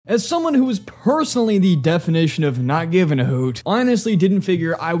As someone who is personally the definition of not giving a hoot, I honestly didn't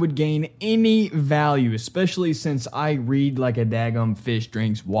figure I would gain any value, especially since I read like a daggum fish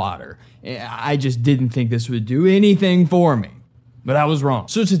drinks water. I just didn't think this would do anything for me. But I was wrong.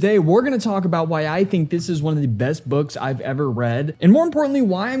 So today we're going to talk about why I think this is one of the best books I've ever read, and more importantly,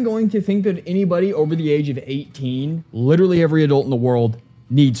 why I'm going to think that anybody over the age of 18, literally every adult in the world,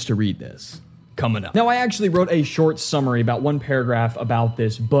 needs to read this. Coming up. Now, I actually wrote a short summary, about one paragraph, about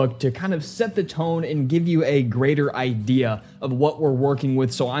this book to kind of set the tone and give you a greater idea of what we're working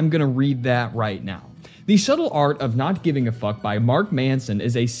with, so I'm going to read that right now. The Subtle Art of Not Giving a Fuck by Mark Manson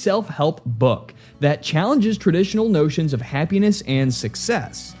is a self-help book that challenges traditional notions of happiness and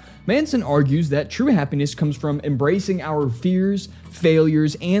success. Manson argues that true happiness comes from embracing our fears,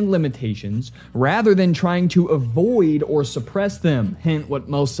 failures, and limitations, rather than trying to avoid or suppress them, hint what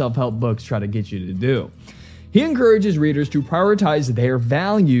most self-help books try to get you to do. He encourages readers to prioritize their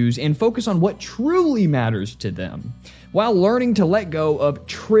values and focus on what truly matters to them, while learning to let go of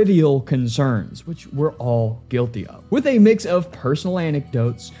trivial concerns, which we're all guilty of. With a mix of personal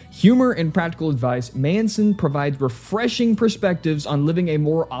anecdotes, humor, and practical advice, Manson provides refreshing perspectives on living a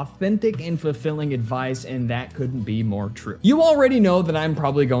more authentic and fulfilling advice, and that couldn't be more true. You already know that I'm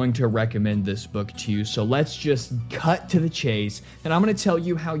probably going to recommend this book to you, so let's just cut to the chase, and I'm going to tell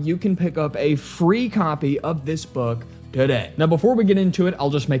you how you can pick up a free copy of this book today. Now, before we get into it, I'll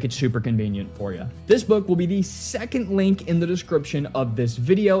just make it super convenient for you. This book will be the second link in the description of this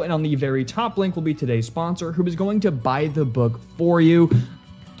video, and on the very top link will be today's sponsor, who is going to buy the book for you.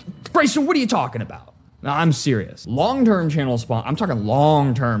 Bryson, what are you talking about? No, I'm serious. Long-term channel sponsor. I'm talking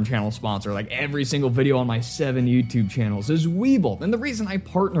long-term channel sponsor. Like every single video on my 7 YouTube channels is Webull. And the reason I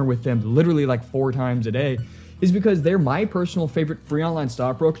partner with them literally like 4 times a day is because they're my personal favorite free online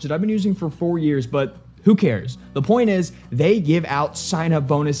stockbrokers that I've been using for 4 years, but who cares? The point is, they give out sign-up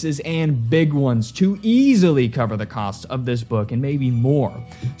bonuses and big ones to easily cover the cost of this book and maybe more.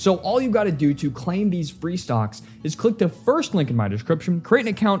 So all you got to do to claim these free stocks is click the first link in my description, create an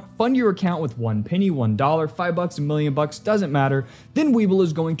account, fund your account with 1 penny, $1, $5, $1 million, doesn't matter. Then Webull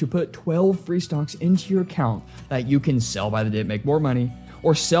is going to put 12 free stocks into your account that you can sell by the day, make more money,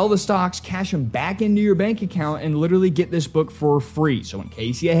 or sell the stocks, cash them back into your bank account, and literally get this book for free. So in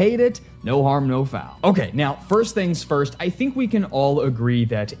case you hate it, no harm, no foul. Okay, now, first things first, I think we can all agree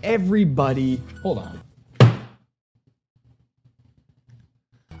that everybody... Hold on.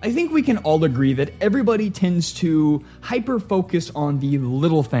 I think we can all agree that everybody tends to hyper-focus on the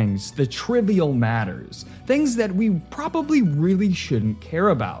little things, the trivial matters, things that we probably really shouldn't care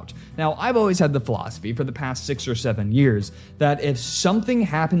about. Now, I've always had the philosophy for the past 6 or 7 years that if something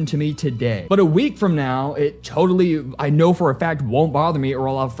happened to me today, but a week from now, it totally, I know for a fact, won't bother me, or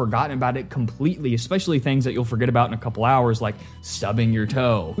I'll have forgotten about it completely, especially things that you'll forget about in a couple hours, like stubbing your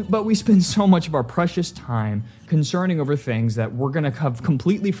toe. But we spend so much of our precious time concerning over things that we're gonna have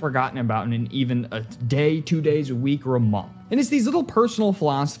completely forgotten about in even a day, 2 days, a week, or a month. And it's these little personal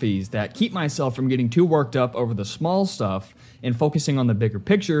philosophies that keep myself from getting too worked up over the small stuff and focusing on the bigger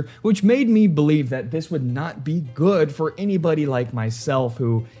picture, which made me believe that this would not be good for anybody like myself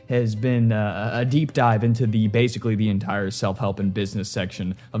who has been a deep dive into basically the entire self-help and business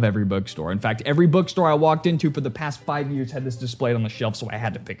section of every bookstore. In fact, every bookstore I walked into for the past 5 years had this displayed on the shelf, so I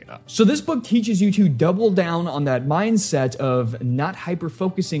had to pick it up. So this book teaches you to double down on that mindset of not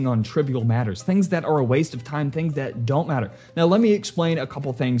hyper-focusing on trivial matters, things that are a waste of time, things that don't matter. Now, let me explain a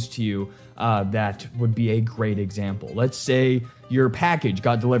couple things to you that would be a great example. Let's say your package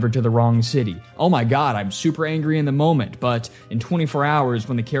got delivered to the wrong city. Oh my God, I'm super angry in the moment, but in 24 hours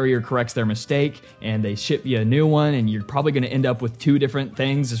when the carrier corrects their mistake and they ship you a new one, and you're probably going to end up with 2 different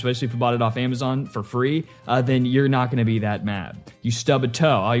things, especially if you bought it off Amazon for free, then you're not going to be that mad. You stub a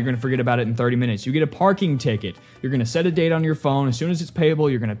toe, oh, you're going to forget about it in 30 minutes. You get a parking ticket, you're going to set a date on your phone. As soon as it's payable,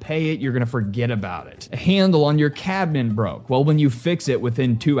 you're going to pay it, you're going to forget about it. A handle on your cabinet broke. Well, when you fix it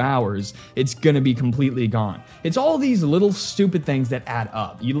within 2 hours, it's going to be completely gone. It's all these little stupid things that add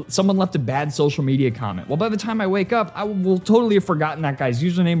up. Someone left a bad social media comment. Well, by the time I wake up, I will totally have forgotten that guy's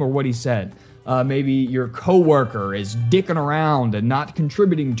username or what he said. Maybe your coworker is dicking around and not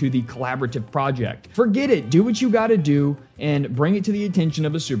contributing to the collaborative project. Forget it. Do what you got to do and bring it to the attention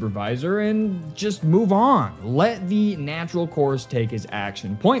of a supervisor and just move on. Let the natural course take its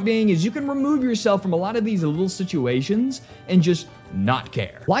action. Point being is you can remove yourself from a lot of these little situations and just not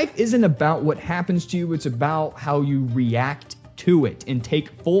care. Life isn't about what happens to you. It's about how you react to it and take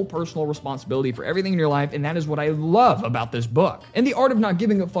full personal responsibility for everything in your life, and that is what I love about this book. And The Art of Not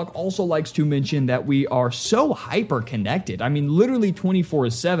Giving a Fuck also likes to mention that we are so hyper-connected. I mean, literally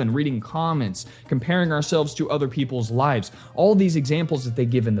 24/7, reading comments, comparing ourselves to other people's lives. All these examples that they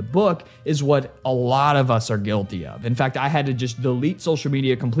give in the book is what a lot of us are guilty of. In fact, I had to just delete social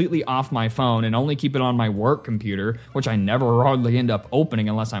media completely off my phone and only keep it on my work computer, which I never hardly end up opening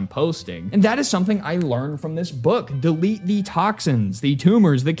unless I'm posting. And that is something I learned from this book. Delete the toxins, the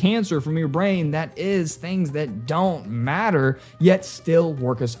tumors, the cancer from your brain. That is things that don't matter, yet still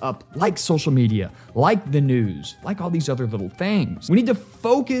work us up, like social media, like the news, like all these other little things. We need to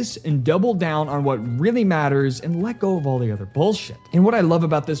focus and double down on what really matters and let go of all the other bullshit. And what I love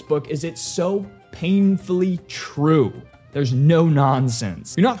about this book is it's so painfully true. There's no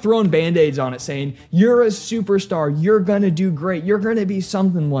nonsense. You're not throwing band-aids on it saying, you're a superstar, you're gonna do great, you're gonna be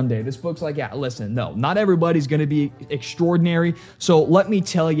something one day. This book's like, yeah, listen, no, not everybody's gonna be extraordinary, so let me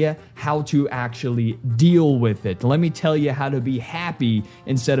tell you how to actually deal with it. Let me tell you how to be happy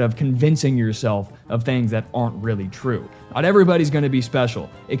instead of convincing yourself of things that aren't really true. Not everybody's gonna be special.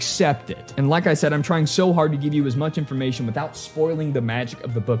 Accept it. And like I said, I'm trying so hard to give you as much information without spoiling the magic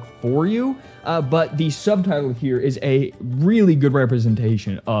of the book for you, but the subtitle here is a really good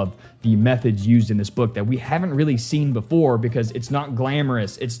representation of the methods used in this book that we haven't really seen before, because it's not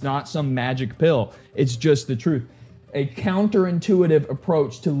glamorous, it's not some magic pill, it's just the truth. A counterintuitive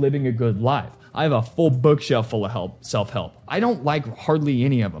approach to living a good life. I have a full bookshelf full of self-help. I don't like hardly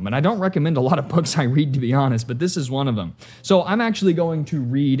any of them, and I don't recommend a lot of books I read, to be honest, but this is one of them. So I'm actually going to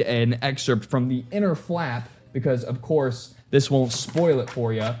read an excerpt from The Inner Flap, because of course, this won't spoil it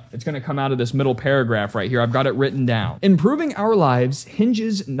for you. It's going to come out of this middle paragraph right here. I've got it written down. Improving our lives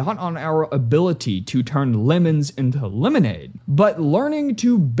hinges not on our ability to turn lemons into lemonade, but learning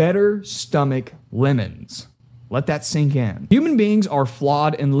to better stomach lemons. Let that sink in. Human beings are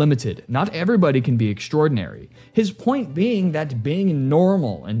flawed and limited. Not everybody can be extraordinary. His point being that being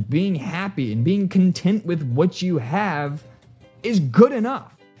normal and being happy and being content with what you have is good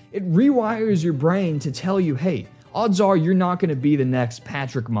enough. It rewires your brain to tell you, hey, odds are you're not going to be the next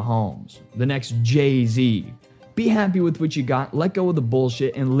Patrick Mahomes, the next Jay-Z. Be happy with what you got, let go of the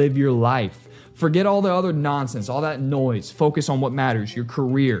bullshit, and live your life. Forget all the other nonsense, all that noise. Focus on what matters, your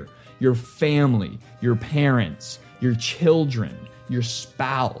career, your family, your parents, your children, your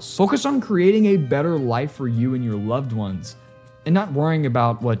spouse. Focus on creating a better life for you and your loved ones, and not worrying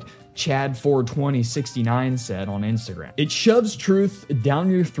about what Chad42069 said on Instagram. It shoves truth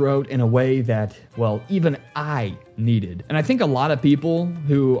down your throat in a way that, well, even I needed. And I think a lot of people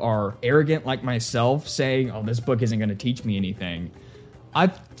who are arrogant like myself saying, oh, this book isn't going to teach me anything.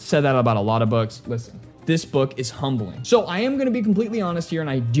 I've said that about a lot of books. Listen, this book is humbling. So I am going to be completely honest here, and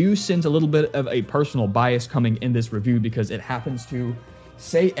I do sense a little bit of a personal bias coming in this review because it happens to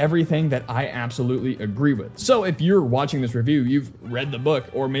say everything that I absolutely agree with. So if you're watching this review, you've read the book,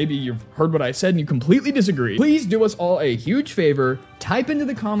 or maybe you've heard what I said and you completely disagree, please do us all a huge favor. Type into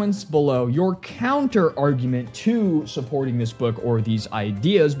the comments below your counter argument to supporting this book or these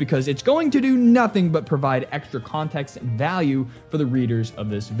ideas, because it's going to do nothing but provide extra context and value for the readers of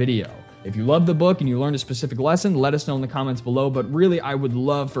this video. If you love the book and you learned a specific lesson, let us know in the comments below, but really I would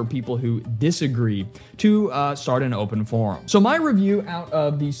love for people who disagree to start an open forum. So my review out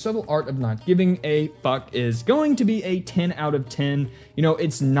of The Subtle Art of Not Giving a Fuck is going to be a 10 out of 10. You know,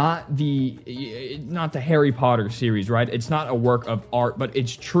 it's not the Harry Potter series, right? It's not a work of art, but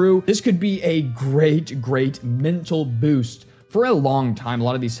it's true. This could be a great mental boost for a long time. A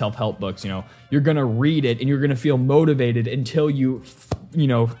lot of these self-help books, you're gonna read it and you're gonna feel motivated until you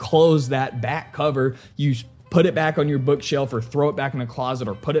close that back cover, you put it back on your bookshelf or throw it back in the closet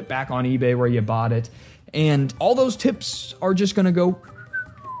or put it back on eBay where you bought it. And all those tips are just gonna go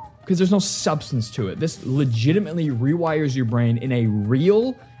because there's no substance to it. This legitimately rewires your brain in a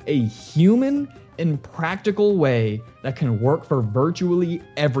real, a human, and practical way that can work for virtually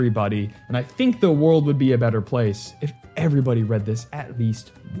everybody. And I think the world would be a better place if everybody read this at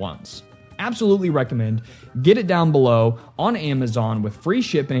least once. Absolutely recommend. Get it down below on Amazon with free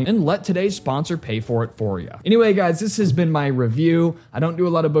shipping, and let today's sponsor pay for it for you. Anyway, guys, this has been my review. I don't do a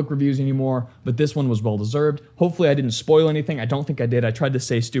lot of book reviews anymore, but this one was well deserved. Hopefully I didn't spoil anything. I don't think I did. I tried to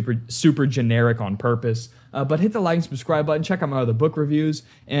say super generic on purpose. But hit the like and subscribe button, check out my other book reviews,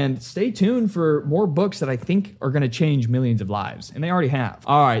 and stay tuned for more books that I think are going to change millions of lives. And they already have.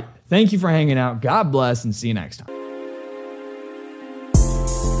 All right. Thank you for hanging out. God bless, and see you next time.